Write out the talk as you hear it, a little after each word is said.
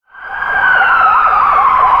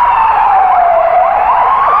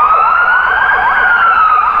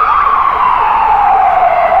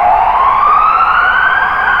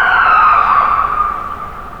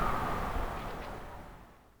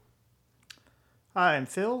Hi, I'm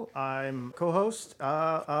Phil. I'm co-host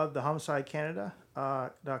of the Homicide Canada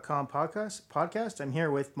 .com podcast. I'm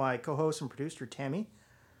here with my co-host and producer Tammy.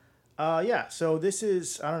 So this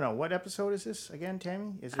is I don't know what episode is this again,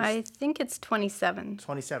 Tammy? Is this I think it's 27.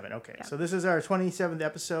 27? Okay, Yeah. so this is our 27th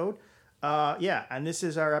episode. And this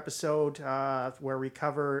is our episode where we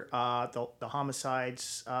cover the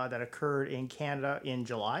homicides that occurred in Canada in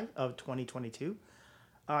July of 2022.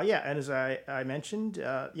 And as I mentioned,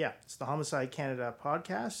 it's the Homicide Canada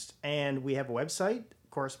podcast, and we have a website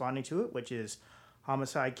corresponding to it, which is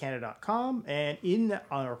homicidecanada.com. And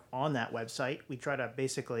on that website, we try to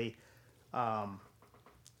basically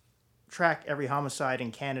track every homicide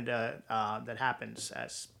in Canada that happens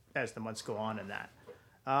as the months go on in that.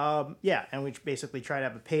 And we basically try to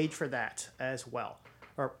have a page for that as well,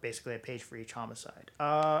 or basically a page for each homicide.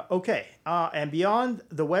 And beyond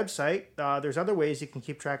the website, there's other ways you can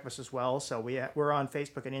keep track of us as well. So we're on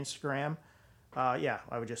Facebook and Instagram.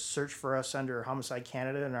 I would just search for us under Homicide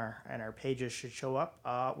Canada, and our pages should show up.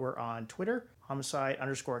 We're on Twitter,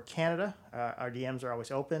 Homicide_Canada. Our DMs are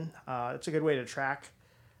always open. It's a good way to track.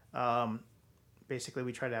 Basically,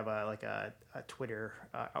 we try to have a Twitter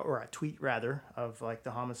or a tweet rather of like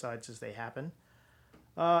the homicides as they happen.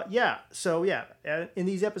 In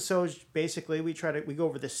these episodes, basically we go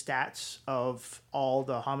over the stats of all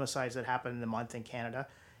the homicides that happened in the month in Canada,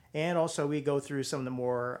 and also we go through some of the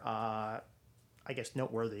more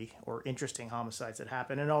noteworthy or interesting homicides that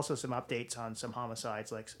happen, and also some updates on some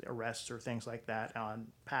homicides like arrests or things like that on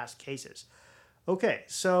past cases. Okay,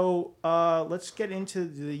 so let's get into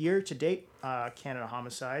the year-to-date Canada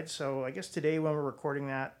homicide. So I guess today when we're recording,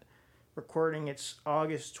 it's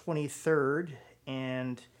August 23rd,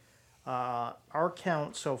 and our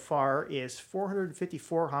count so far is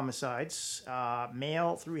 454 homicides,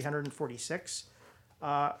 male 346,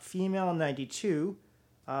 female 92.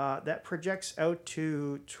 That projects out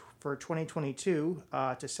for 2022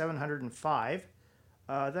 to 705.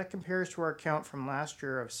 That compares to our count from last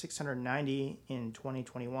year of 690 in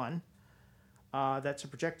 2021. That's a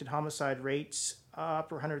projected homicide rate per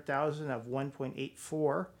 100,000 of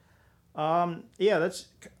 1.84. That's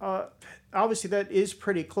obviously that is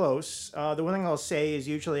pretty close. The one thing I'll say is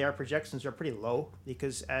usually our projections are pretty low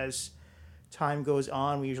because as time goes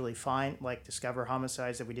on, we usually discover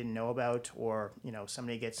homicides that we didn't know about, or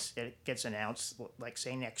somebody gets announced, like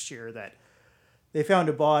say next year that they found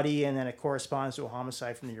a body, and then it corresponds to a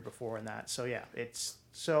homicide from the year before and that. So yeah, I don't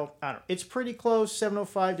know. It's pretty close,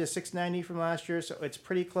 705 to 690 from last year, so it's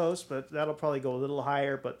pretty close, but that'll probably go a little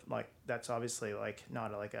higher, but that's obviously it's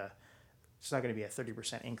not going to be a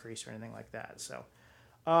 30% increase or anything like that. So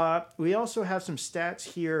we also have some stats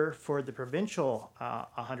here for the provincial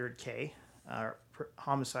 100K,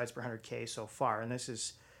 homicides per 100K so far, and this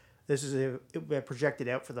is projected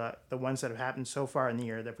out for the ones that have happened so far in the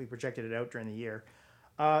year, that we projected it out during the year.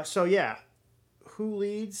 Who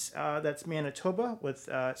leads? That's Manitoba with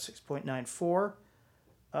 6.94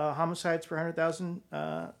 homicides per 100,000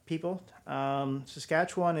 people.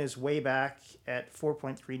 Saskatchewan is way back at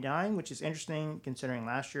 4.39, which is interesting considering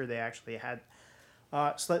last year they actually had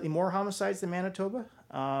slightly more homicides than Manitoba.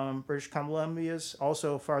 British Columbia is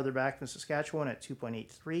also farther back than Saskatchewan at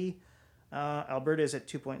 2.83. Alberta is at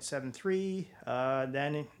 2.73.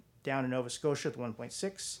 Then down in Nova Scotia at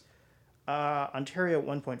 1.6. Ontario at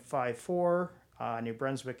 1.54. New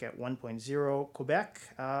Brunswick at 1.0. Quebec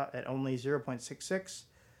at only 0.66.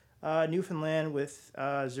 Newfoundland with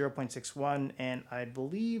 0.61. And I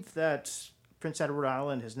believe that Prince Edward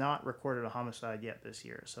Island has not recorded a homicide yet this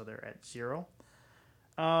year, so they're at 0.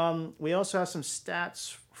 We also have some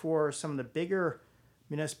stats for some of the bigger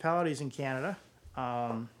municipalities in Canada.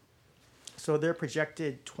 So their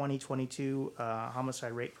projected 2022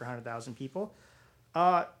 homicide rate per 100,000 people.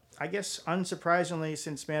 I guess unsurprisingly,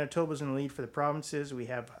 since Manitoba's in the lead for the provinces, we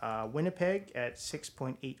have Winnipeg at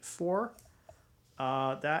 6.84.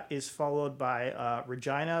 That is followed by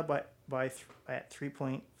Regina at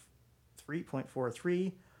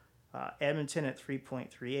 3.43. Edmonton at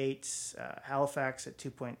 3.38. Halifax at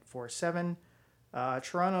 2.47.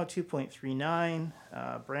 Toronto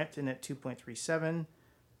 2.39. Brampton at 2.37.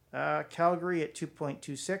 Calgary at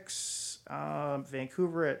 2.26,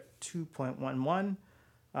 Vancouver at 2.11,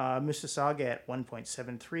 Mississauga at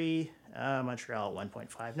 1.73, Montreal at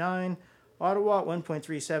 1.59, Ottawa at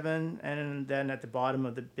 1.37, and then at the bottom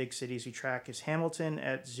of the big cities we track is Hamilton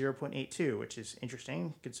at 0.82, which is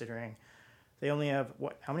interesting considering they only have,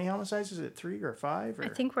 how many homicides? Is it 3 or 5? Or? I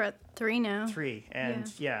think we're at 3 now. 3.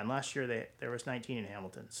 And and last year there was 19 in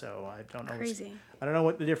Hamilton. So I don't know. Crazy. I don't know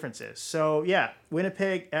what the difference is. So yeah,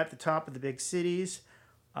 Winnipeg at the top of the big cities.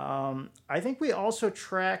 I think we also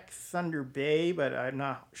track Thunder Bay, but I'm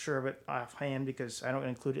not sure of it offhand because I don't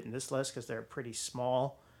include it in this list because they're a pretty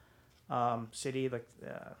small city, like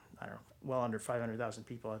I don't know, well under 500,000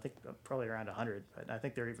 people. I think probably around 100, but I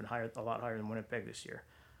think they're even higher, a lot higher than Winnipeg this year.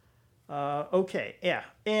 Okay, yeah,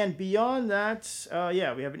 and beyond that,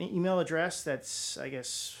 yeah, we have an email address that's, I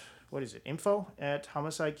guess, what is it?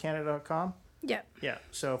 info@homicidecanada.com. Yep. Yeah.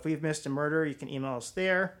 So if we've missed a murder, you can email us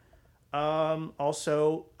there.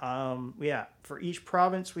 Also, yeah, for each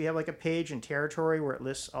province, we have like a page and territory where it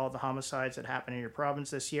lists all the homicides that happened in your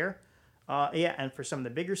province this year. Yeah, and for some of the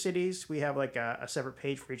bigger cities, we have like a separate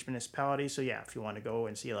page for each municipality. So yeah, if you want to go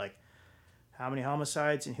and see like how many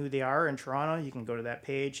homicides and who they are in Toronto, you can go to that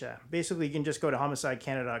page. Basically, you can just go to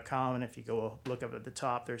homicidecanada.com, and if you go look up at the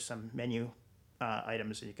top, there's some menu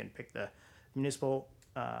items, and you can pick the municipal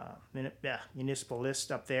municipal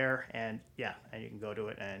list up there, and yeah, and you can go to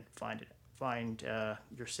it and find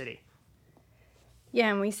your city.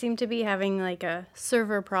 Yeah, and we seem to be having like a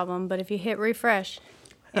server problem, but if you hit refresh,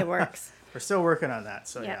 it works. We're still working on that,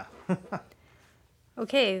 so yeah.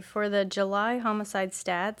 Okay, for the July homicide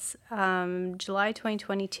stats, July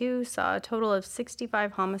 2022 saw a total of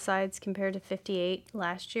 65 homicides compared to 58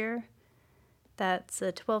 last year. That's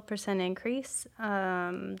a 12% increase.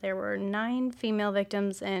 There were 9 female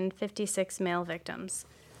victims and 56 male victims.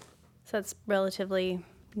 So that's relatively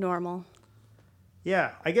normal.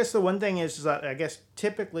 Yeah, I guess the one thing is that I guess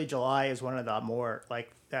typically July is one of the more,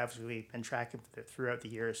 like, as we've been tracking throughout the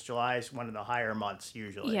years, July is one of the higher months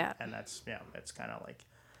usually. Yeah. And that's, yeah, that's kind of like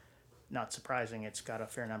not surprising. It's got a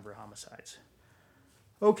fair number of homicides.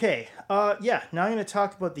 Okay, yeah, now I'm going to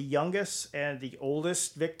talk about the youngest and the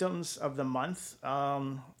oldest victims of the month.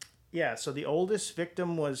 Yeah, so the oldest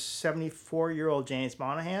victim was 74-year-old James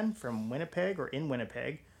Monahan from Winnipeg, or in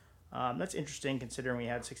Winnipeg. That's interesting considering we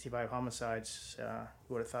had 65 homicides.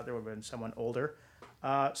 Who would have thought there would have been someone older?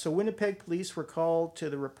 So Winnipeg police were called to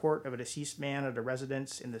the report of a deceased man at a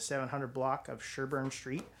residence in the 700 block of Sherbourne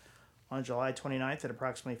Street on July 29th at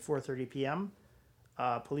approximately 4:30 p.m.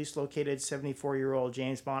 Police located 74-year-old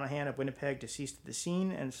James Monahan of Winnipeg deceased at the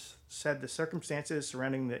scene and said the circumstances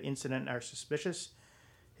surrounding the incident are suspicious.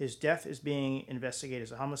 His death is being investigated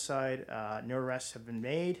as a homicide. No arrests have been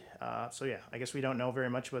made. So yeah, I guess we don't know very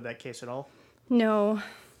much about that case at all. No.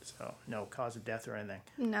 So no cause of death or anything.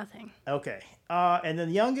 Nothing. Okay. And then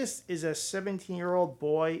the youngest is a 17-year-old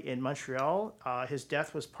boy in Montreal. His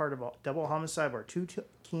death was part of a double homicide where 2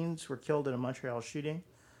 teens were killed in a Montreal shooting.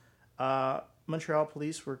 Montreal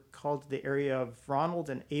police were called to the area of Ronald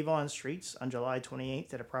and Avon Streets on July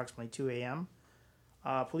 28th at approximately 2 a.m.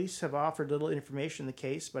 Police have offered little information in the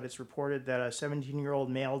case, but it's reported that a 17-year-old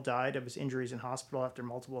male died of his injuries in hospital after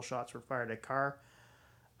multiple shots were fired at a car.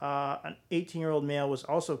 An 18-year-old male was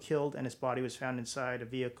also killed, and his body was found inside a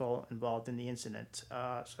vehicle involved in the incident.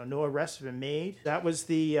 So no arrests have been made. That was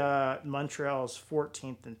the Montreal's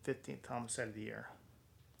 14th and 15th homicide of the year.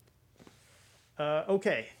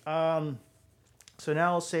 Okay. So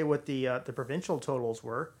now I'll say what the provincial totals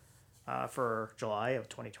were for July of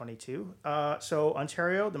 2022. So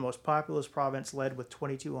Ontario, the most populous province, led with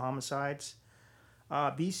 22 homicides.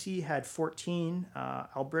 BC had 14.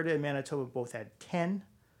 Alberta and Manitoba both had 10.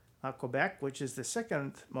 Quebec, which is the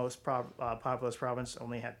second most populous province,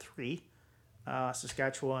 only had 3.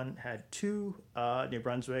 Saskatchewan had 2. New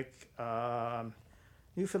Brunswick,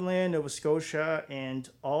 Newfoundland, Nova Scotia, and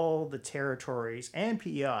all the territories and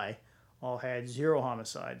PEI all had 0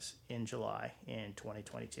 homicides in July in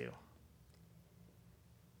 2022.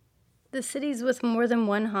 The cities with more than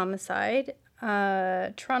 1 homicide,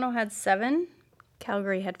 Toronto had 7,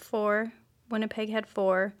 Calgary had 4, Winnipeg had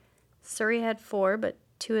 4, Surrey had 4, but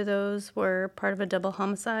 2 of those were part of a double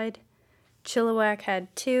homicide. Chilliwack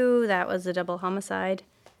had 2, that was a double homicide.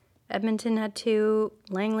 Edmonton had 2,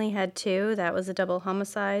 Langley had 2, that was a double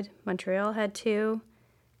homicide. Montreal had 2,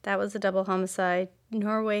 that was a double homicide.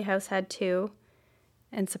 Norway House had 2,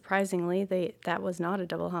 and surprisingly, that was not a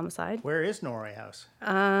double homicide. Where is Norway House?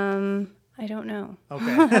 I don't know.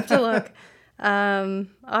 Okay. I'll have to look.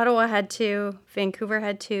 Ottawa had 2, Vancouver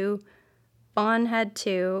had 2, Vaughan had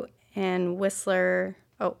 2, and Whistler.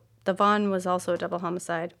 Oh, the Vaughan was also a double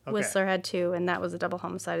homicide. Okay. Whistler had 2, and that was a double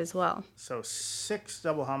homicide as well. So 6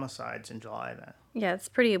 double homicides in July then. Yeah, it's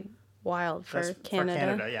pretty wild for That's Canada. For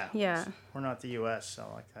Canada, yeah. Yeah. We're not the U.S., so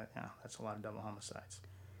like that, yeah, that's a lot of double homicides.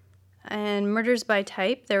 And murders by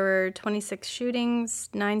type, there were 26 shootings,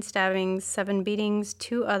 9 stabbings, 7 beatings,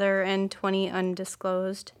 2 other, and 20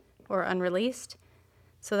 undisclosed or unreleased.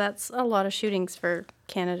 So that's a lot of shootings for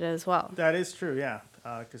Canada as well. That is true, yeah.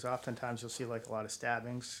 Because oftentimes you'll see like a lot of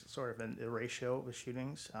stabbings, sort of in the ratio of the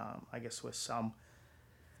shootings. I guess with some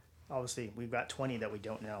obviously we've got 20 that we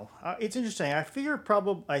don't know. It's interesting. I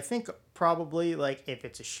think probably like if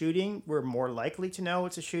it's a shooting, we're more likely to know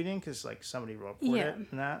it's a shooting because like somebody reported Yeah. it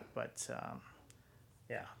and that. But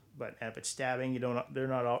yeah, but if it's stabbing, you don't. They're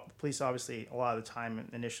not all. The police obviously a lot of the time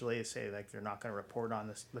initially say like they're not going to report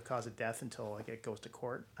on the cause of death until like it goes to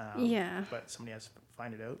court. Yeah. But somebody has to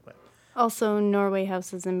find it out. But Also, Norway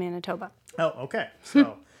House is in Manitoba. oh, okay.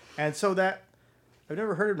 So and so that I've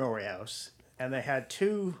never heard of Norway House, and they had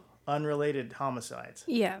 2 unrelated homicides.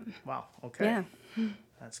 Yeah. Wow. Okay. Yeah.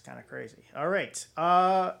 That's kind of crazy. All right.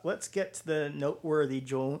 Let's get to the noteworthy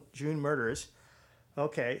June murders.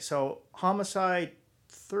 Okay. So homicide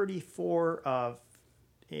 34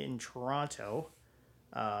 in Toronto.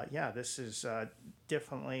 Yeah, this is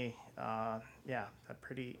definitely a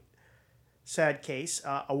pretty sad case.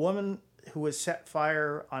 A woman who was set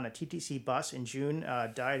fire on a TTC bus in June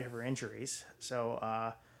died of her injuries.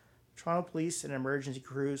 So Toronto police and emergency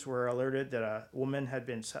crews were alerted that a woman had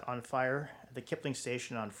been set on fire at the Kipling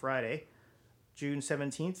station on Friday, June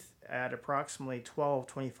 17th at approximately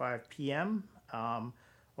 12:25 p.m.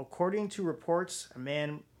 According to reports, a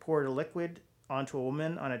man poured a liquid onto a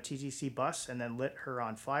woman on a TTC bus and then lit her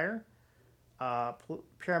on fire.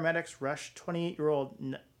 Paramedics rushed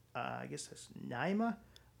 28-year-old, I guess that's Naima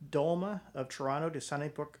Dolma of Toronto to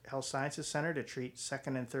Sunnybrook Health Sciences Center to treat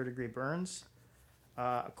second and third degree burns.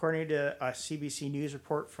 According to a CBC News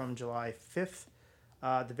report from July 5th,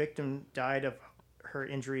 the victim died of her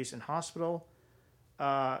injuries in hospital.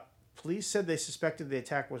 Police said they suspected the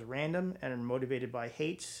attack was random and motivated by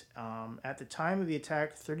hate. At the time of the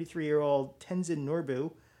attack, 33-year-old Tenzin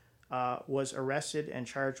Norbu was arrested and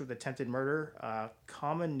charged with attempted murder,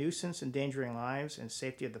 common nuisance endangering lives and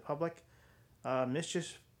safety of the public,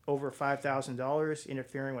 mischief over $5,000,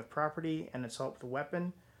 interfering with property, and assault with a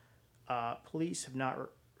weapon. Police have not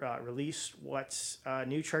released what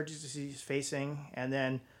new charges he's facing. And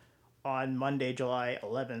then on Monday, July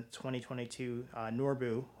 11th, 2022,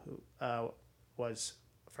 Norbu, who was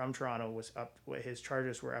from Toronto, his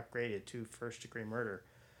charges were upgraded to first-degree murder.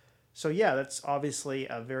 So yeah, that's obviously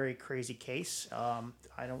a very crazy case.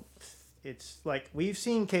 It's like we've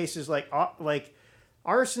seen cases like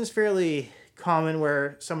arson's fairly common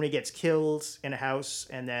where somebody gets killed in a house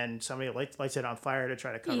and then somebody lights it on fire to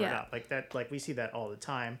try to cover it up. Like that, like we see that all the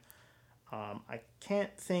time. I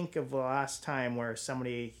can't think of the last time where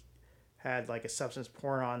somebody had like a substance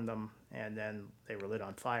poured on them and then they were lit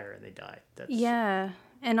on fire and they died. Yeah.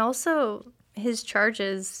 And also his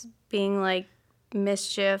charges being like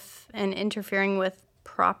mischief and interfering with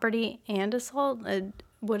property and assault.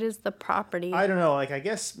 What is the property? I don't know. Like, I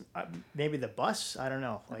guess maybe the bus. I don't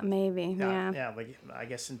know. Like, maybe. Yeah. Yeah. Like, I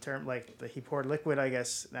guess in term like he poured liquid, I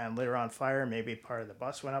guess, and lit her on fire. Maybe part of the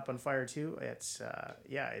bus went up on fire too. It's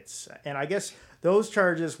and I guess those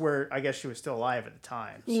charges were. I guess she was still alive at the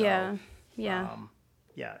time. So, Yeah. Yeah.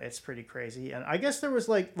 Yeah, it's pretty crazy. And I guess there was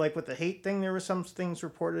like with the hate thing, there was some things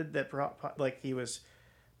reported that like he was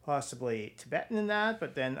possibly Tibetan in that,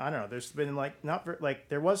 but then I don't know. There's been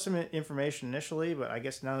there was some information initially, but I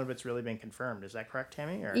guess none of it's really been confirmed. Is that correct,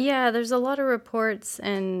 Tammy? Or? Yeah, there's a lot of reports,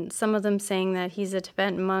 and some of them saying that he's a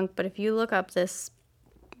Tibetan monk. But if you look up this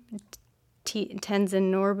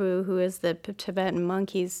Tenzin Norbu, who is the Tibetan monk,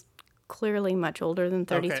 he's clearly much older than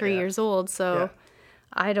 33 years old. So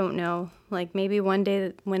I don't know. Like maybe one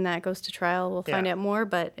day when that goes to trial, we'll find out more.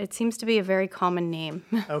 But it seems to be a very common name.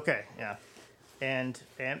 Okay. Yeah.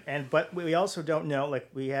 But we also don't know, like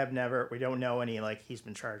we don't know any, like he's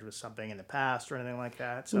been charged with something in the past or anything like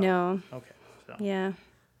that. So, no. Okay. So, yeah.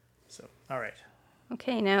 So, all right.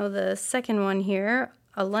 Okay, now the second one here.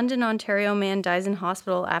 A London, Ontario man dies in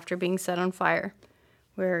hospital after being set on fire.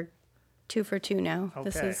 We're 2 for 2 now. Okay.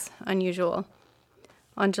 This is unusual.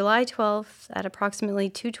 On July 12th at approximately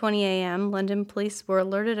 2:20 a.m., London police were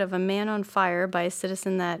alerted of a man on fire by a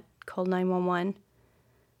citizen that called 911.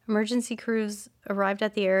 Emergency crews arrived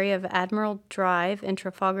at the area of Admiral Drive and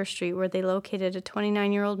Trafalgar Street, where they located a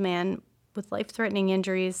 29-year-old man with life-threatening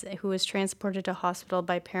injuries who was transported to hospital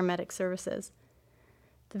by paramedic services.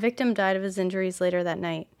 The victim died of his injuries later that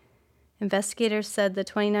night. Investigators said the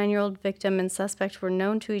 29-year-old victim and suspect were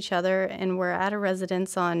known to each other and were at a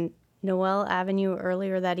residence on Noel Avenue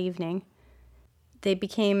earlier that evening. They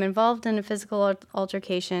became involved in a physical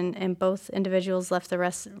altercation, and both individuals left the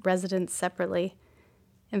residence separately.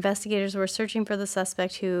 Investigators were searching for the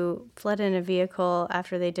suspect, who fled in a vehicle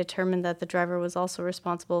after they determined that the driver was also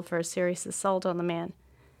responsible for a serious assault on the man.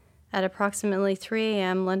 At approximately 3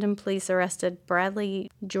 a.m., London police arrested Bradley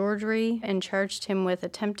Georgery and charged him with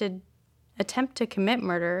attempt to commit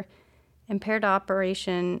murder, impaired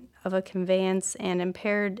operation of a conveyance and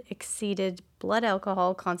impaired exceeded blood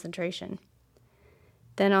alcohol concentration.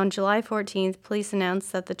 Then on July 14th, police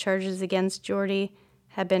announced that the charges against Jordy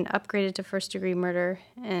had been upgraded to first-degree murder,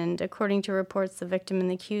 and according to reports, the victim and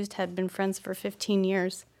the accused had been friends for 15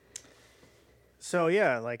 years. So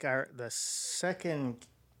yeah, like the second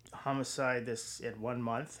homicide this in 1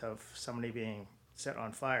 month of somebody being set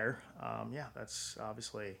on fire. Yeah, that's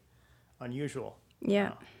obviously unusual.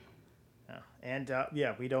 Yeah. Yeah, and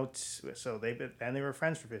we don't. So they were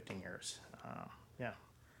friends for 15 years. Yeah,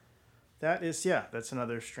 that's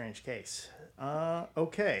another strange case.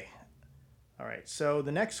 Okay. All right. So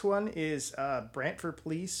the next one is Brantford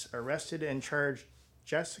police arrested and charged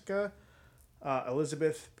Jessica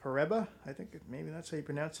Elizabeth Poreba, I think maybe that's how you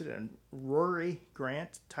pronounce it, and Rory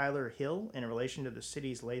Grant Tyler Hill in relation to the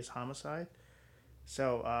city's latest homicide.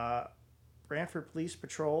 So Brantford Police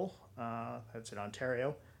Patrol, that's in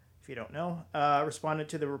Ontario, if you don't know, responded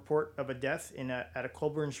to the report of a death at a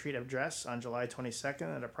Colburn Street address on July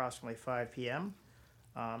 22nd at approximately 5 p.m.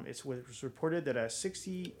 It was reported that a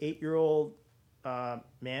 68-year-old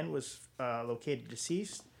man was located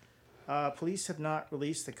deceased. Police have not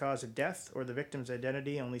released the cause of death or the victim's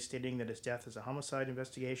identity, only stating that his death is a homicide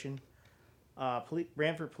investigation.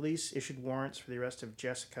 Brantford Police issued warrants for the arrest of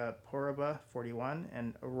Jessica Poreba, 41,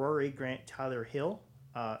 and Rory Grant Tyler Hill,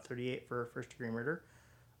 38, for first-degree murder.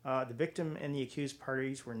 The victim and the accused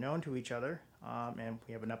parties were known to each other, and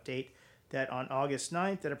we have an update that on August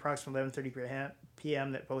 9th at approximately 11:30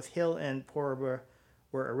 p.m. that both Hill and Poreba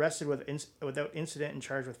were arrested without incident and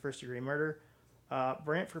charged with first-degree murder.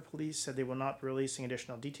 Brantford Police said they will not be releasing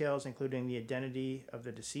additional details, including the identity of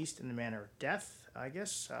the deceased and the manner of death. I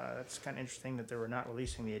guess that's kind of interesting that they were not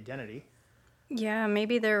releasing the identity. Yeah,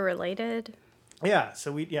 maybe they're related. Yeah,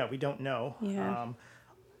 so we don't know. Yeah.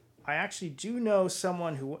 I actually do know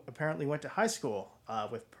someone who apparently went to high school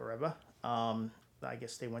with Poreba. I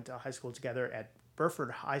guess they went to high school together at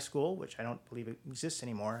Burford High School, which I don't believe it exists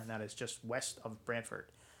anymore, and that is just west of Brantford.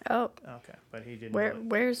 Oh. Okay, but he didn't.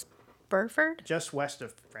 Where's Burford? Just west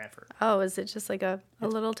of Brantford. Oh, is it just like a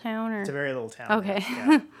little town, or? It's a very little town. Okay.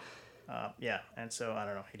 Yeah, and so I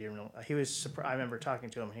don't know. He didn't. He was. I remember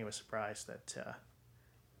talking to him, and he was surprised that.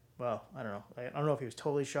 Well, I don't know. I don't know if he was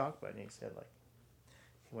totally shocked, but he said like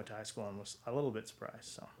he went to high school and was a little bit surprised.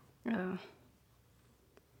 So. Oh.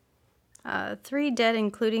 3 dead,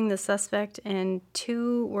 including the suspect, and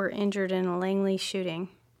 2 were injured in a Langley shooting.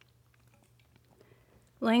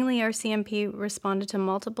 Langley RCMP responded to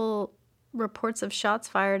multiple reports of shots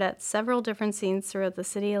fired at several different scenes throughout the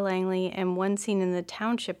city of Langley and one scene in the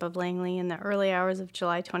township of Langley in the early hours of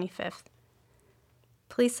July 25th.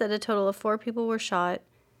 Police said a total of 4 people were shot.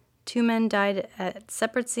 2 men died at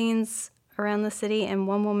separate scenes around the city, and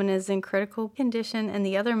 1 woman is in critical condition, and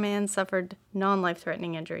the other man suffered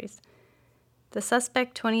non-life-threatening injuries. The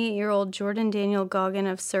suspect, 28-year-old Jordan Daniel Goggin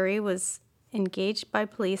of Surrey, was engaged by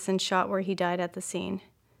police and shot where he died at the scene.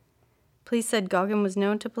 Police said Goggin was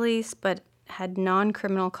known to police, but had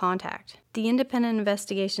non-criminal contact. The Independent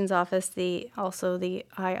Investigations Office, also the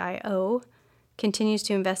IIO, continues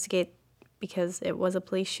to investigate because it was a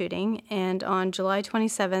police shooting, and on July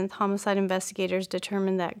 27th, homicide investigators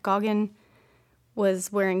determined that Goggin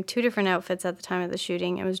was wearing 2 different outfits at the time of the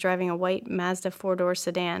shooting and was driving a white Mazda 4-door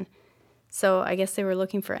sedan. So I guess they were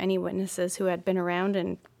looking for any witnesses who had been around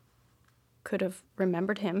and could have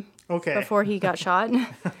remembered him before he got shot.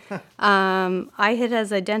 IHID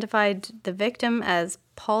has identified the victim as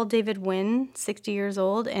Paul David Wynn, 60 years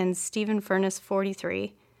old, and Stephen Furness,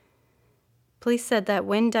 43. Police said that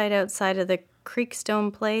Wynn died outside of the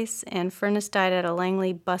Creekstone place and Furness died at a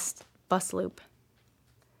Langley bus loop.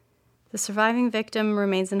 The surviving victim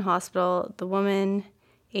remains in hospital. The woman,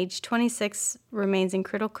 age 26, remains in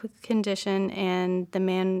critical condition, and the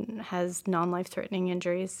man has non-life-threatening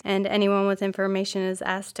injuries. And anyone with information is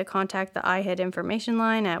asked to contact the IHID information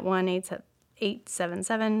line at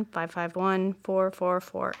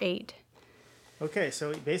 1-877-551-4448. Okay,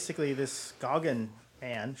 so basically this Goggin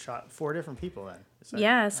man shot 4 different people then.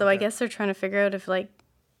 Yeah, so okay. I guess they're trying to figure out if, like,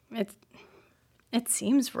 it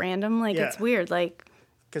seems random. Like, it's weird, like...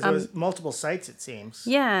 Because there was multiple sites, it seems.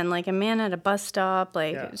 Yeah, and like a man at a bus stop,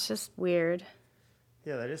 like it's just weird.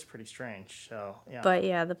 Yeah, that is pretty strange. So yeah. But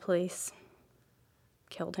yeah, the police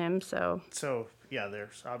killed him. So yeah,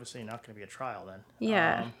 there's obviously not going to be a trial then.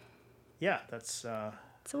 Yeah. Yeah, that's.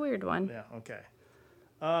 It's a weird one. Yeah. Okay.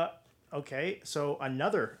 Okay. So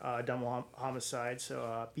another double homicide.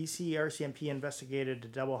 So BC RCMP investigated a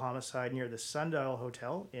double homicide near the Sundial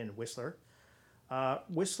Hotel in Whistler.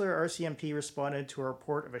 Whistler RCMP responded to a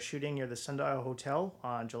report of a shooting near the Sundial Hotel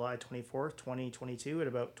on July 24th, 2022 at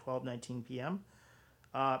about 12:19 p.m.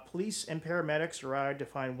 Police and paramedics arrived to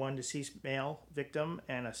find one deceased male victim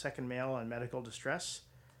and a second male in medical distress.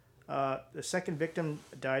 The second victim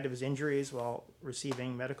died of his injuries while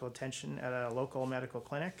receiving medical attention at a local medical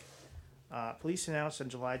clinic. Police announced on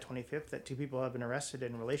July 25th that 2 people have been arrested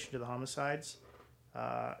in relation to the homicides.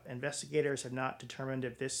 Investigators have not determined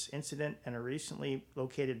if this incident and a recently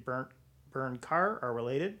located burned car are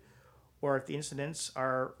related, or if the incidents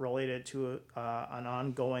are related to an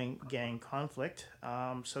ongoing gang conflict.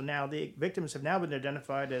 So now the victims have now been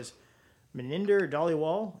identified as Maninder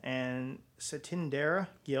Dhaliwal and Satindera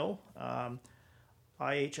Gill.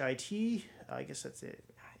 IHIT, I guess that's the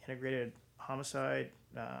Integrated Homicide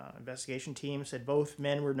Investigation Team, said both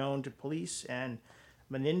men were known to police, and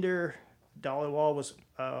Maninder Dhaliwal was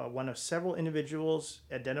one of several individuals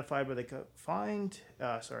identified by the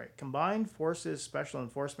Combined Forces Special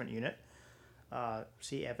Enforcement Unit,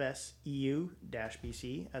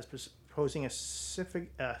 CFS-EU-BC, as posing a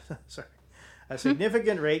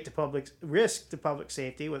significant risk to public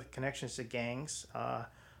safety with connections to gangs.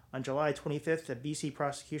 On July 25th, the BC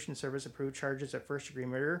Prosecution Service approved charges of first-degree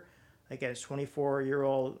murder against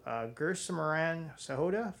 24-year-old Gursimaran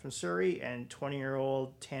Sahoda from Surrey and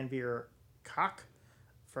 20-year-old Tanvir Kak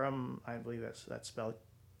from, I believe that's spelled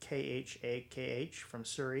Khakh, from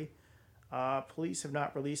Surrey. Police have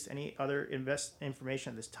not released any other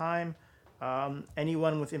information at this time.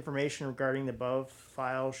 Anyone with information regarding the above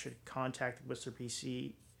file should contact the Whistler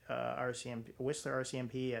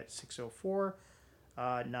RCMP at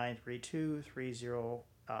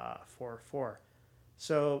 604-932-3044.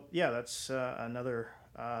 So yeah, that's another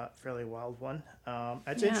fairly wild one.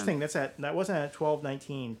 It's interesting. That wasn't at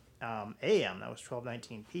 12:19 a.m. That was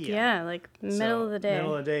 12:19 p.m. Yeah, like middle of the day.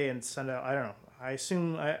 Middle of the day in Sundial. I don't know. I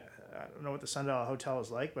assume I don't know what the Sundial Hotel is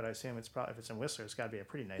like, but I assume it's probably, if it's in Whistler, it's got to be a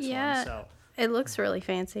pretty nice one. So it looks really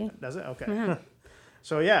fancy. Does it? Okay. Yeah.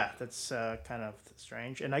 So yeah, that's kind of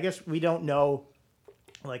strange. And I guess we don't know,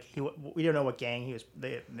 we don't know what gang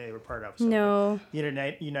they were part of. So No.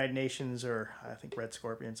 United Nations, or I think Red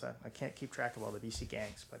Scorpions. I can't keep track of all the BC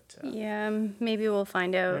gangs, but yeah, maybe we'll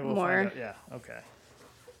find out more. Yeah. Okay.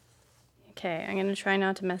 Okay, I'm gonna try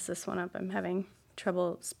not to mess this one up. I'm having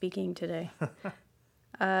trouble speaking today.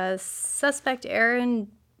 Suspect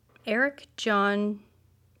Eric John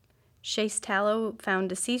Chase-Tallow found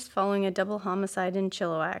deceased following a double homicide in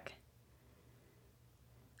Chilliwack.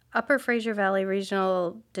 Upper Fraser Valley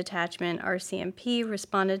Regional Detachment, RCMP,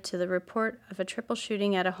 responded to the report of a triple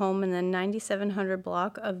shooting at a home in the 9700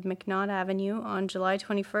 block of McNaught Avenue on July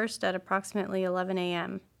 21st at approximately 11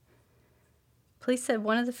 a.m. Police said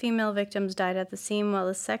one of the female victims died at the scene, while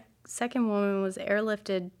the second woman was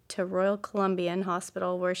airlifted to Royal Columbian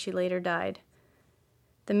Hospital, where she later died.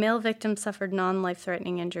 The male victim suffered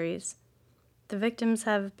non-life-threatening injuries. The victims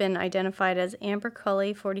have been identified as Amber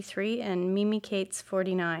Cully, 43, and Mimi Cates,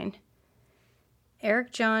 49.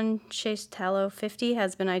 Eric John Chase-Tallow, 50,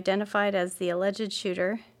 has been identified as the alleged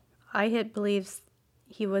shooter. IHIT believes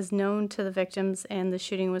he was known to the victims and the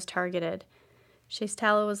shooting was targeted.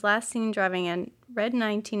 Chase-Tallow was last seen driving a red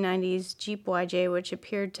 1990s Jeep YJ, which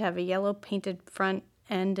appeared to have a yellow painted front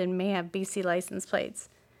end and may have BC license plates.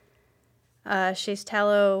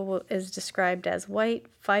 Chase-Tallow is described as white,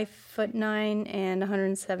 5'9", and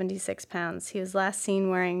 176 pounds. He was last seen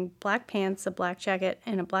wearing black pants, a black jacket,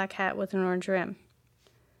 and a black hat with an orange rim.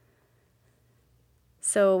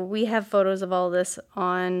 So we have photos of all this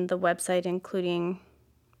on the website, including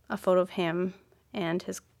a photo of him and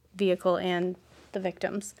his vehicle and the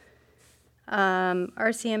victims.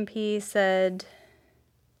 RCMP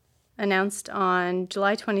announced on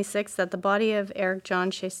July 26th that the body of Eric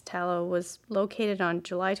John Chase-Tallow was located on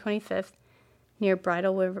July 25th near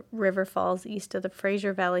Bridal River Falls, east of the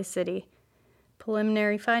Fraser Valley City.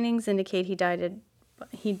 Preliminary findings indicate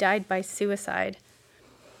he died by suicide.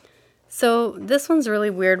 So this one's really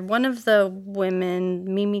weird. One of the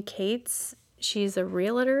women, Mimi Cates, she's a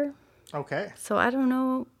realtor. Okay. So I don't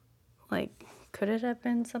know, could it have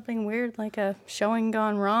been something weird, like a showing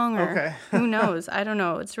gone wrong, or who knows? I don't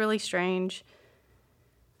know. It's really strange.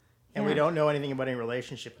 And we don't know anything about any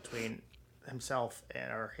relationship between himself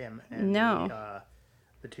or him and the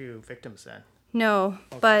two victims then. No,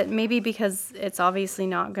 but maybe because it's obviously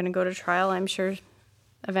not going to go to trial, I'm sure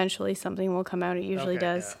eventually something will come out. It usually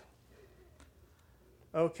does. Yeah.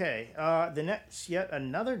 Okay, the next, yet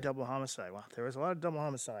another double homicide. Well, there was a lot of double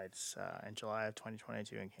homicides in July of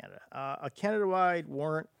 2022 in Canada. A Canada-wide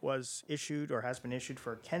warrant was issued, or has been issued,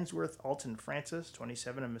 for Kensworth Alton Francis,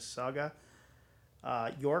 27, of Mississauga.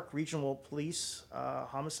 York Regional Police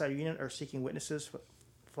Homicide Unit are seeking witnesses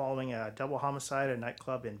following a double homicide at a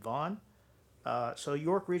nightclub in Vaughan. So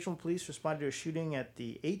York Regional Police responded to a shooting at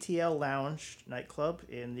the ATL Lounge nightclub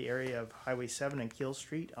in the area of Highway 7 and Keele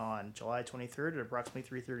Street on July 23rd at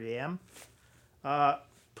approximately 3:30 a.m.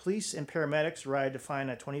 Police and paramedics arrived to find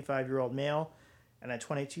a 25-year-old male and a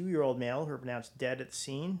 22-year-old male who were pronounced dead at the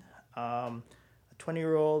scene. A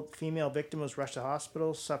 20-year-old female victim was rushed to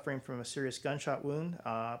hospital suffering from a serious gunshot wound.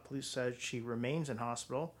 Police said she remains in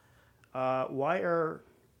hospital. York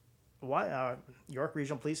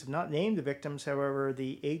Regional Police have not named the victims. However,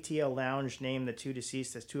 the ATL Lounge named the two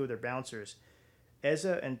deceased as two of their bouncers,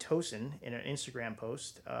 Eza and Tosin, in an Instagram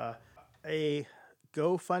post. A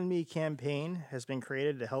GoFundMe campaign has been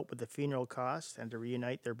created to help with the funeral costs and to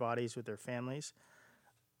reunite their bodies with their families.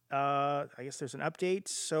 I guess there's an update.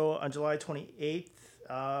 So on July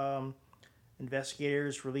 28th,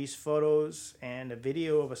 investigators released photos and a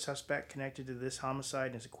video of a suspect connected to this homicide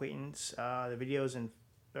and his acquaintance.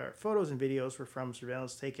 The photos and videos were from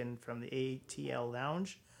surveillance taken from the ATL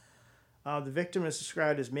Lounge. The victim is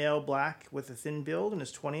described as male, black, with a thin build, in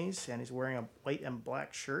his 20s, and he's wearing a white and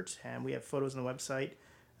black shirt, and we have photos on the website.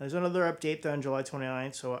 There's another update on July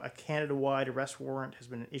 29th, so a Canada-wide arrest warrant has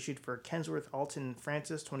been issued for Kensworth Alton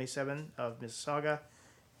Francis, 27, of Mississauga.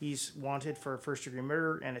 He's wanted for first-degree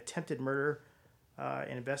murder and attempted murder,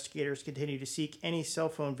 and investigators continue to seek any cell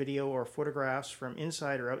phone video or photographs from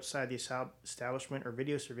inside or outside the establishment or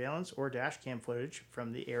video surveillance or dash cam footage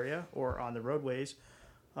from the area or on the roadways.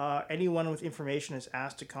 Anyone with information is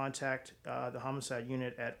asked to contact the homicide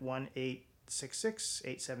unit at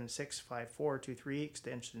 1-866-876-5423,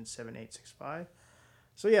 extension 7865.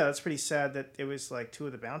 So yeah, that's pretty sad that it was like two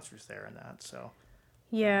of the bouncers there in that. So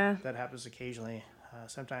Yeah. that happens occasionally.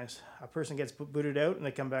 Sometimes a person gets booted out and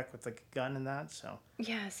they come back with like a gun and that. So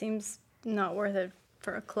Yeah, seems not worth it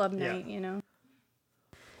for a club Yeah. night, you know.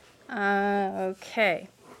 Okay.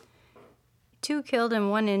 2 killed and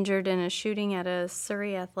 1 injured in a shooting at a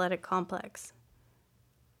Surrey athletic complex.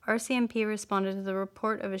 RCMP responded to the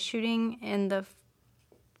report of a shooting in the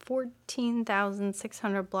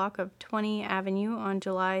 14,600 block of 20 Avenue on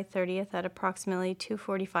July 30th at approximately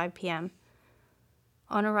 2:45 p.m.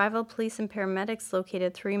 On arrival, police and paramedics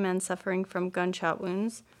located 3 men suffering from gunshot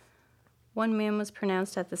wounds. 1 man was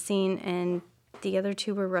pronounced at the scene, and the other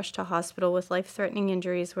 2 were rushed to hospital with life-threatening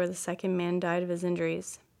injuries, where the second man died of his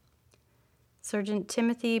injuries. Sergeant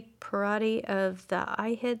Timothy Parati of the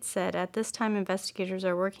IHIT said, "At this time, investigators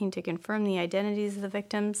are working to confirm the identities of the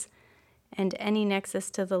victims and any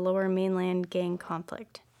nexus to the Lower Mainland gang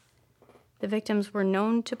conflict. The victims were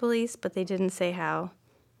known to police, but they didn't say how.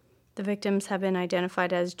 The victims have been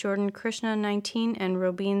identified as Jordan Krishna, 19, and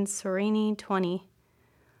Robin Sorini, 20.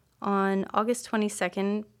 On August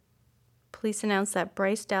 22nd, police announced that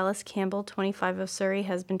Bryce Dallas Campbell, 25, of Surrey,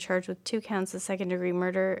 has been charged with 2 counts of second-degree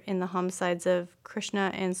murder in the homicides of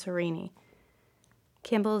Krishna and Sorini.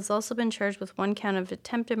 Campbell has also been charged with 1 count of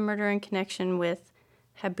attempted murder in connection with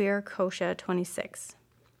Habir Kosha, 26.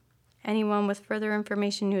 Anyone with further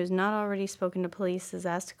information who has not already spoken to police is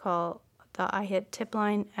asked to call the IHIT tip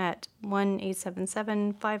line at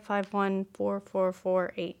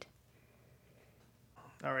 1-877-551-4448.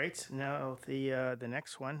 all right, now the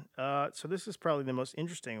next one. So this is probably the most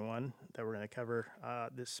interesting one that we're going to cover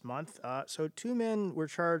this month. So 2 men were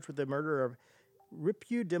charged with the murder of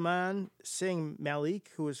Ripudaman Singh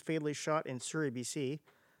Malik, who was fatally shot in Surrey, BC.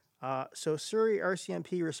 So Surrey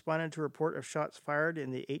RCMP responded to a report of shots fired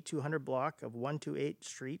in the 8200 block of 128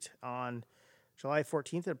 Street on July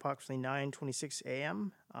 14th at approximately 9:26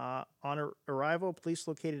 a.m. On arrival, police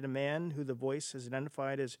located a man who the Voice has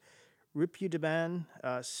identified as Ripudaman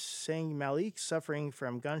Singh Malik, suffering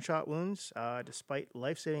from gunshot wounds. Despite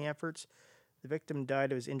life-saving efforts, the victim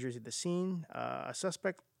died of his injuries at the scene. A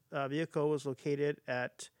suspect vehicle was located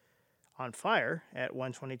on fire at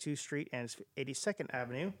 122 Street and 82nd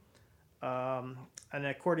Avenue. And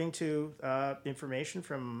according to information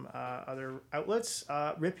from other outlets,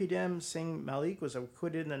 Ripudam Singh Malik was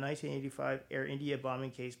acquitted in the 1985 Air India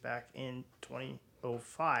bombing case back in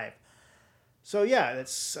 2005. So yeah,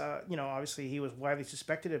 that's obviously he was widely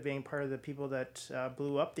suspected of being part of the people that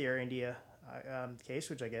blew up the Air India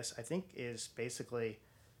case, which I think is basically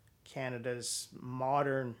Canada's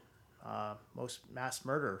modern most mass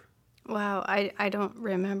murder. Wow, I don't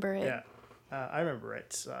remember it. Yeah, I remember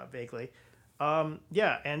it vaguely.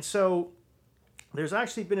 And so there's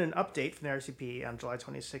actually been an update from the RCP on July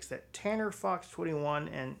 26th that Tanner Fox, 21,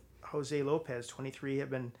 and Jose Lopez, 23,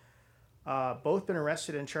 have been both been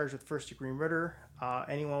arrested and charged with first-degree murder.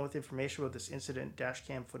 Anyone with information about this incident, dash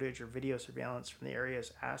cam footage, or video surveillance from the area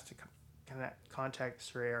is asked to contact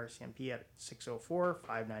Surrey RCMP at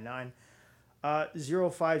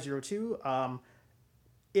 604-599-0502.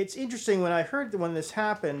 it's interesting when I heard that when this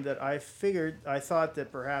happened that I thought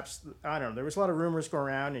that perhaps, I don't know, there was a lot of rumors going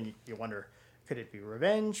around, and you wonder, could it be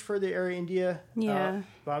revenge for the Air India Yeah.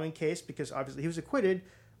 bombing case? Because obviously he was acquitted,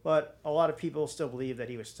 but a lot of people still believe that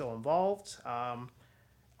he was still involved.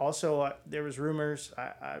 Also, there was rumors.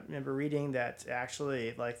 I remember reading that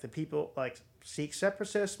actually, like the people, like Sikh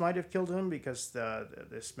separatists, might have killed him because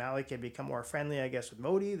this Malik had become more friendly, I guess, with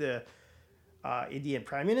Modi, the Indian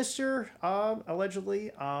Prime Minister,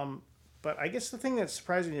 allegedly. But I guess the thing that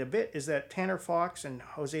surprised me a bit is that Tanner Fox and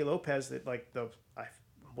Jose Lopez, that I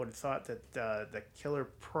would have thought that the killer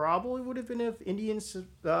probably would have been of Indian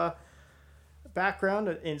background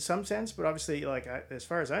in some sense, but obviously, as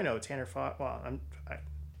far as I know, Tanner Fox. Well, I'm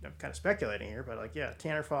kind of speculating here, but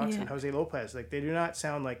Tanner Fox and Jose Lopez, like they do not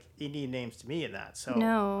sound like Indian names to me in that. So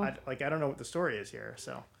No. I don't know what the story is here.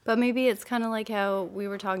 So, But maybe it's kind of like how we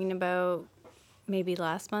were talking about maybe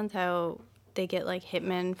last month, how they get like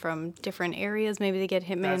hitmen from different areas. Maybe they get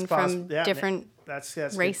hitmen from different that's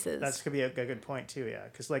races. That's could be a good point too. Yeah,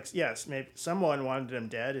 because yes, maybe someone wanted him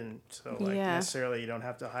dead, and so necessarily you don't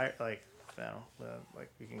have to hire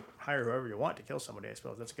you can hire whoever you want to kill somebody. I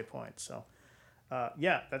suppose that's a good point. So.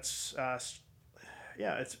 That's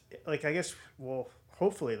it's like, I guess we'll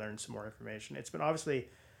hopefully learn some more information. It's been obviously,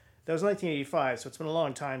 that was 1985, so it's been a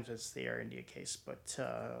long time since the Air India case, but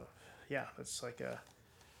that's like a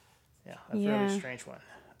really strange one.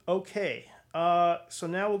 Okay, so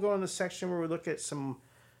now we'll go in the section where we look at some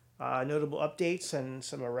notable updates and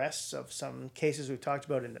some arrests of some cases we've talked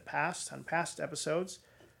about in the past, on past episodes.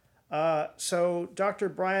 So Dr.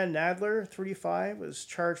 Brian Nadler, 35, was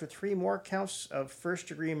charged with 3 more counts of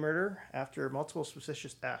first-degree murder after multiple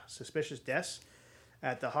suspicious deaths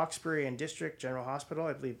at the Hawkesbury and District General Hospital.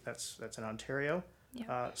 I believe that's in Ontario.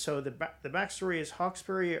 Yeah. So the backstory is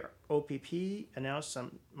Hawkesbury OPP announced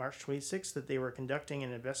on March 26th that they were conducting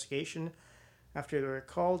an investigation after they were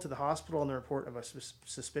called to the hospital on the report of a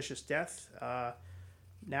suspicious death.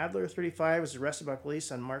 Nadler, 35, was arrested by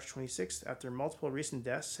police on March 26th after multiple recent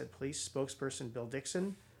deaths, said police spokesperson Bill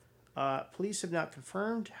Dixon. Police have not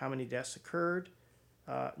confirmed how many deaths occurred.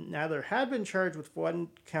 Nadler had been charged with 1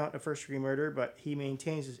 count of first-degree murder, but he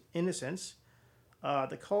maintains his innocence.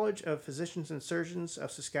 The College of Physicians and Surgeons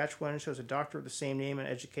of Saskatchewan shows a doctor of the same name and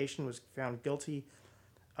education was found guilty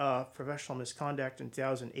of professional misconduct in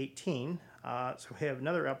 2018. So we have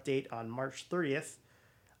another update on March 30th.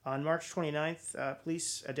 On March 29th,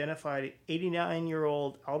 police identified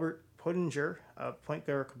 89-year-old Albert Pottinger of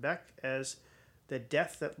Pointe-Claire, Quebec, as the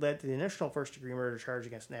death that led to the initial first-degree murder charge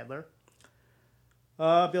against Nadler.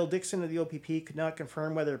 Bill Dixon of the OPP could not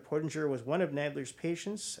confirm whether Pottinger was one of Nadler's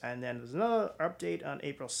patients. And then there's another update on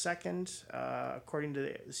April 2nd. According to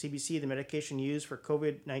the CBC, the medication used for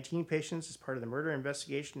COVID-19 patients is part of the murder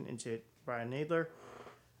investigation into Brian Nadler.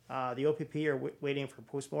 The OPP are waiting for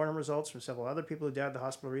postmortem results from several other people who died at the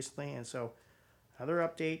hospital recently. And so another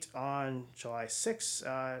update on July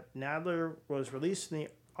 6th, Nadler was released from the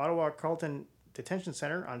Ottawa Carleton Detention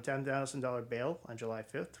Center on $10,000 bail on July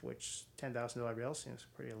 5th, which $10,000 bail seems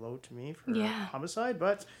pretty low to me for homicide.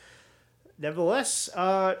 But nevertheless,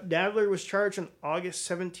 Nadler was charged on August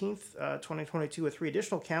 17th, 2022 with 3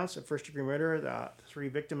 additional counts of first-degree murder. The 3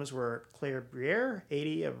 victims were Claire Briere,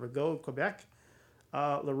 80, of Rigaud, Quebec,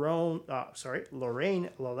 Lorraine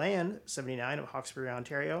Lalande, 79, of Hawkesbury,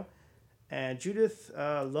 Ontario, and Judith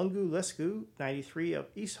Lungu-Lescu, 93, of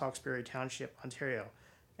East Hawkesbury Township, Ontario.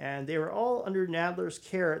 And they were all under Nadler's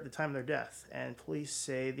care at the time of their death, and police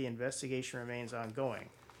say the investigation remains ongoing.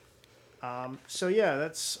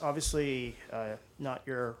 That's obviously not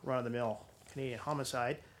your run-of-the-mill Canadian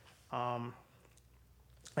homicide. I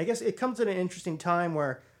guess it comes at an interesting time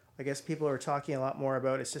where I guess people are talking a lot more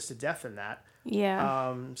about assisted death than that.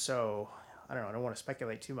 Yeah. So I don't know. I don't want to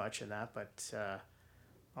speculate too much in that, but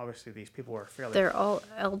obviously these people are They're all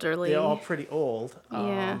elderly. They're all pretty old.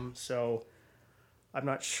 Yeah. So I'm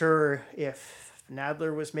not sure if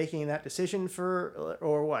Nadler was making that decision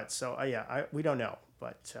or what. So we don't know.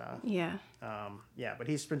 But but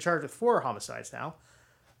he's been charged with 4 homicides now,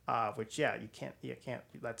 which you can't.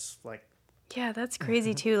 That's like. Yeah, that's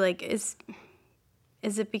crazy too. Like, is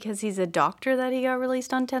it because he's a doctor that he got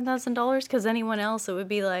released on $10,000? Because anyone else, it would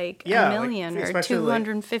be like $1 million or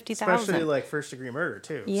 $250,000. Especially like first degree murder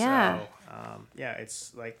too. Yeah. So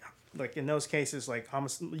it's like in those cases, like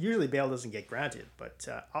usually bail doesn't get granted, but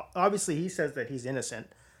obviously he says that he's innocent.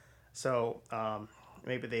 So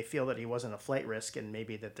maybe they feel that he wasn't a flight risk, and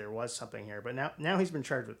maybe that there was something here. But now he's been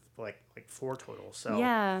charged with like 4 total. So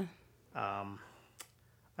yeah.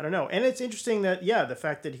 I don't know. And it's interesting that, the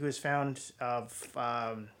fact that he was found of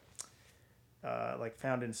like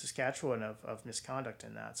found in Saskatchewan of misconduct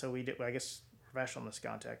in that. So we did, I guess, professional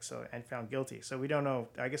misconduct. So and found guilty. So we don't know.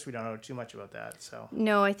 I guess we don't know too much about that. So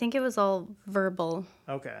No, I think it was all verbal,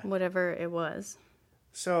 okay. whatever it was.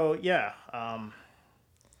 So yeah,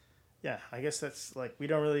 yeah. I guess that's like we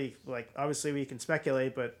don't really like. Obviously, we can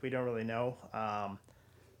speculate, but we don't really know.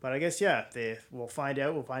 But I guess yeah, we'll find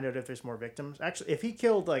out. We'll find out if there's more victims. Actually, if he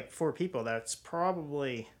killed like 4 people, that's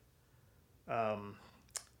probably,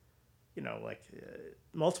 like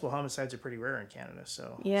multiple homicides are pretty rare in Canada.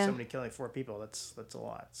 So Yeah. somebody killing 4 people, that's a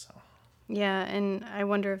lot. So Yeah, and I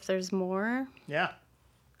wonder if there's more. yeah,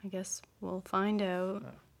 I guess we'll find out.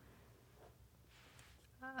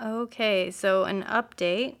 Okay, so an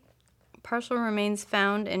update. Partial remains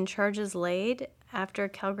found and charges laid after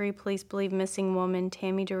Calgary police believe missing woman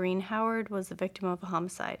Tammy Doreen Howard was the victim of a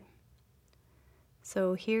homicide.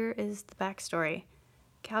 So here is the backstory.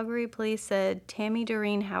 Calgary police said Tammy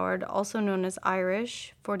Doreen Howard, also known as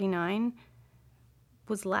Irish, 49,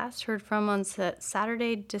 was last heard from on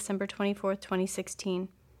Saturday, December 24th, 2016.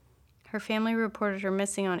 Her family reported her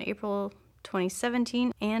missing on April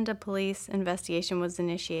 2017, and a police investigation was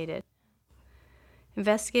initiated.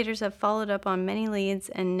 Investigators have followed up on many leads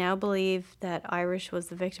and now believe that Irish was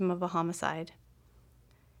the victim of a homicide.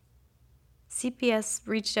 CPS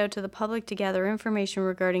reached out to the public to gather information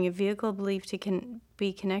regarding a vehicle believed to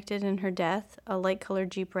be connected in her death, a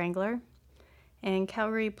light-colored Jeep Wrangler. And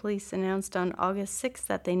Calgary police announced on August 6th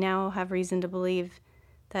that they now have reason to believe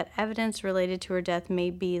that evidence related to her death may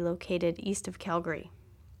be located east of Calgary.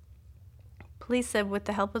 Police said with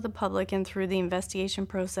the help of the public and through the investigation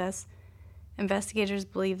process, investigators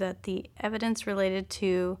believe that the evidence related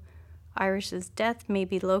to Irish's death may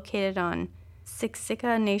be located on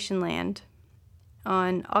Siksika Nation land.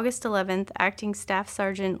 On August 11th, Acting Staff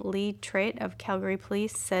Sergeant Lee Trait of Calgary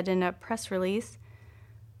Police said in a press release,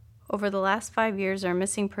 "Over the last 5 years, our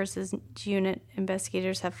missing persons unit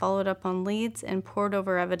investigators have followed up on leads and pored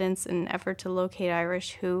over evidence in an effort to locate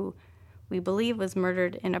Irish, who we believe was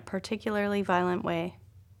murdered in a particularly violent way.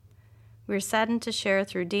 We are saddened to share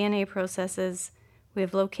through DNA processes, we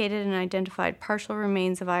have located and identified partial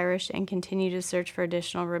remains of Irish and continue to search for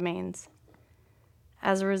additional remains.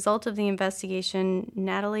 As a result of the investigation,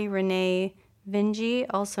 Natalie Renee Vingy,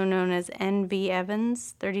 also known as N.V.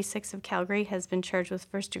 Evans, 36 of Calgary, has been charged with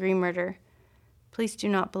first-degree murder. Police do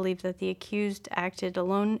not believe that the accused acted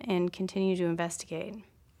alone and continue to investigate."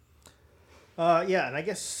 Yeah, and I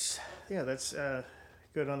guess that's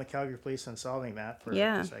good on the Calgary police on solving that.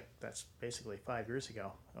 Yeah. That's basically 5 years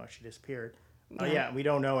ago. Oh, she disappeared. Yeah. We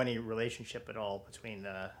don't know any relationship at all between.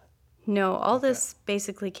 No, all this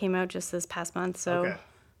basically came out just this past month, so... Okay.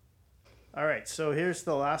 All right, so here's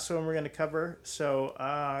the last one we're going to cover. So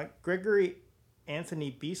Gregory Anthony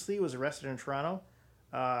Beasley was arrested in Toronto.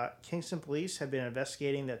 Kingston police have been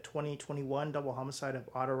investigating the 2021 double homicide of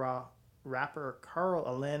Ottawa rapper Carl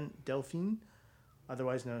Alain Delphine,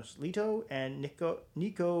 otherwise known as Lito, and Nico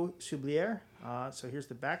Soublier. So here's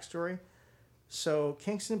the backstory. So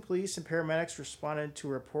Kingston police and paramedics responded to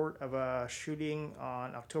a report of a shooting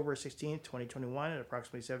on October 16th, 2021 at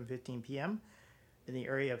approximately 7:15 p.m. in the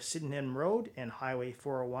area of Sydenham Road and Highway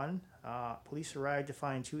 401. Police arrived to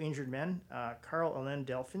find 2 injured men, Carl Alain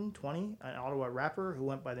Delphine, 20, an Ottawa rapper who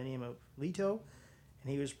went by the name of Lito, and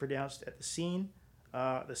he was pronounced at the scene.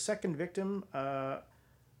 The second victim, a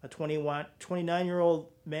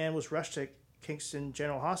 29-year-old man, was rushed to Kingston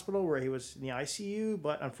General Hospital where he was in the ICU,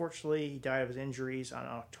 but unfortunately he died of his injuries on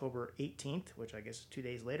October 18th, which I guess is 2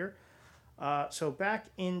 days later. So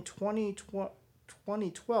back in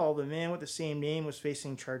 2012, a man with the same name was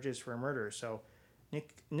facing charges for murder. So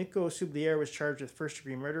Nico Soublier was charged with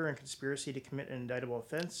first-degree murder and conspiracy to commit an indictable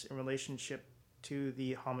offense in relationship to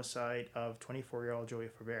the homicide of 24-year-old Joey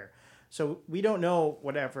Faubert. So we don't know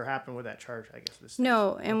whatever happened with that charge, I guess.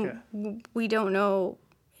 No, and we don't know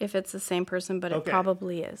if it's the same person, but it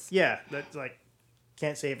probably is. Yeah, that's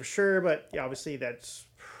can't say for sure, but yeah, obviously that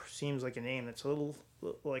seems like a name that's a little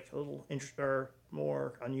or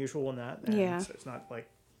more unusual than that. And yeah. So it's not like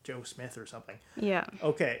Joe Smith or something. Yeah.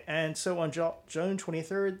 Okay, and so on June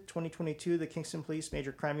 23rd, 2022, the Kingston Police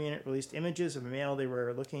Major Crime Unit released images of a male they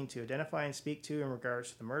were looking to identify and speak to in regards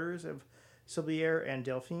to the murders of Soublier and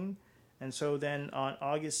Delphine. And so then on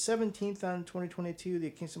August 17th, 2022, the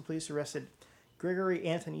Kingston Police arrested Gregory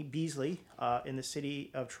Anthony Beasley in the city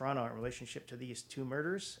of Toronto in relationship to these 2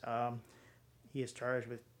 murders. He is charged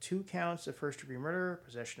with 2 counts of first-degree murder,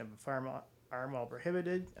 possession of a firearm while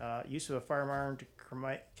prohibited, use of a firearm to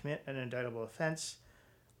commit an indictable offense,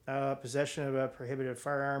 possession of a prohibited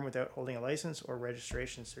firearm without holding a license or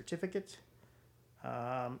registration certificate.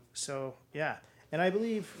 So, yeah. And I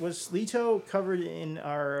believe, was Leto covered in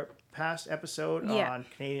our past episode Yeah. on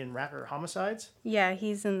Canadian rapper homicides? Yeah,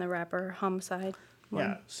 he's in the rapper homicide one.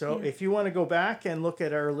 Yeah. So if you want to go back and look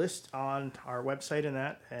at our list on our website and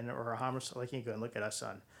that, or homicide, like you can go and look at us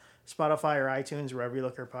on Spotify or iTunes, wherever you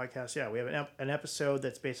look at our podcast. Yeah, we have an episode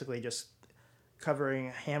that's basically just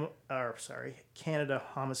covering Canada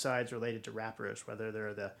homicides related to rappers, whether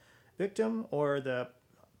they're the victim or the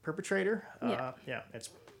perpetrator. Yeah, it's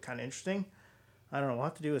kind of interesting. I don't know. We'll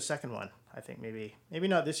have to do a second one. I think maybe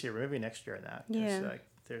not this year, but maybe next year. In that, Yeah.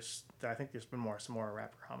 I think there's been some more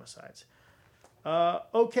rapper homicides.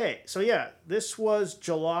 Okay, so yeah, this was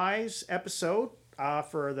July's episode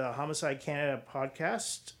for the Homicide Canada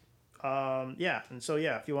podcast. And so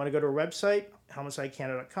yeah, if you want to go to our website,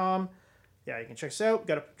 homicidecanada.com, yeah, you can check us out.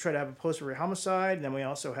 Got to try to have a post for every homicide, and then we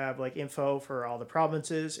also have like info for all the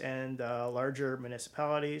provinces and larger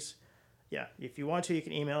municipalities. Yeah, if you want to, you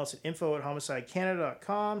can email us at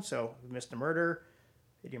info@homicidecanada.com. So if you missed a murder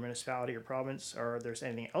in your municipality or province, or if there's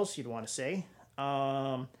anything else you'd want to say.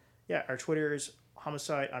 Yeah, our Twitter is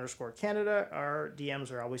homicide_Canada. Our DMs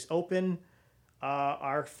are always open.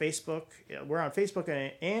 Our Facebook, we're on Facebook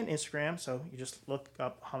and Instagram, so you just look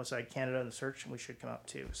up Homicide Canada in the search, and we should come up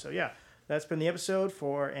too. So yeah, that's been the episode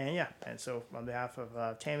and so on behalf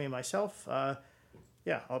of Tammy and myself, I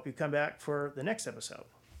hope you come back for the next episode.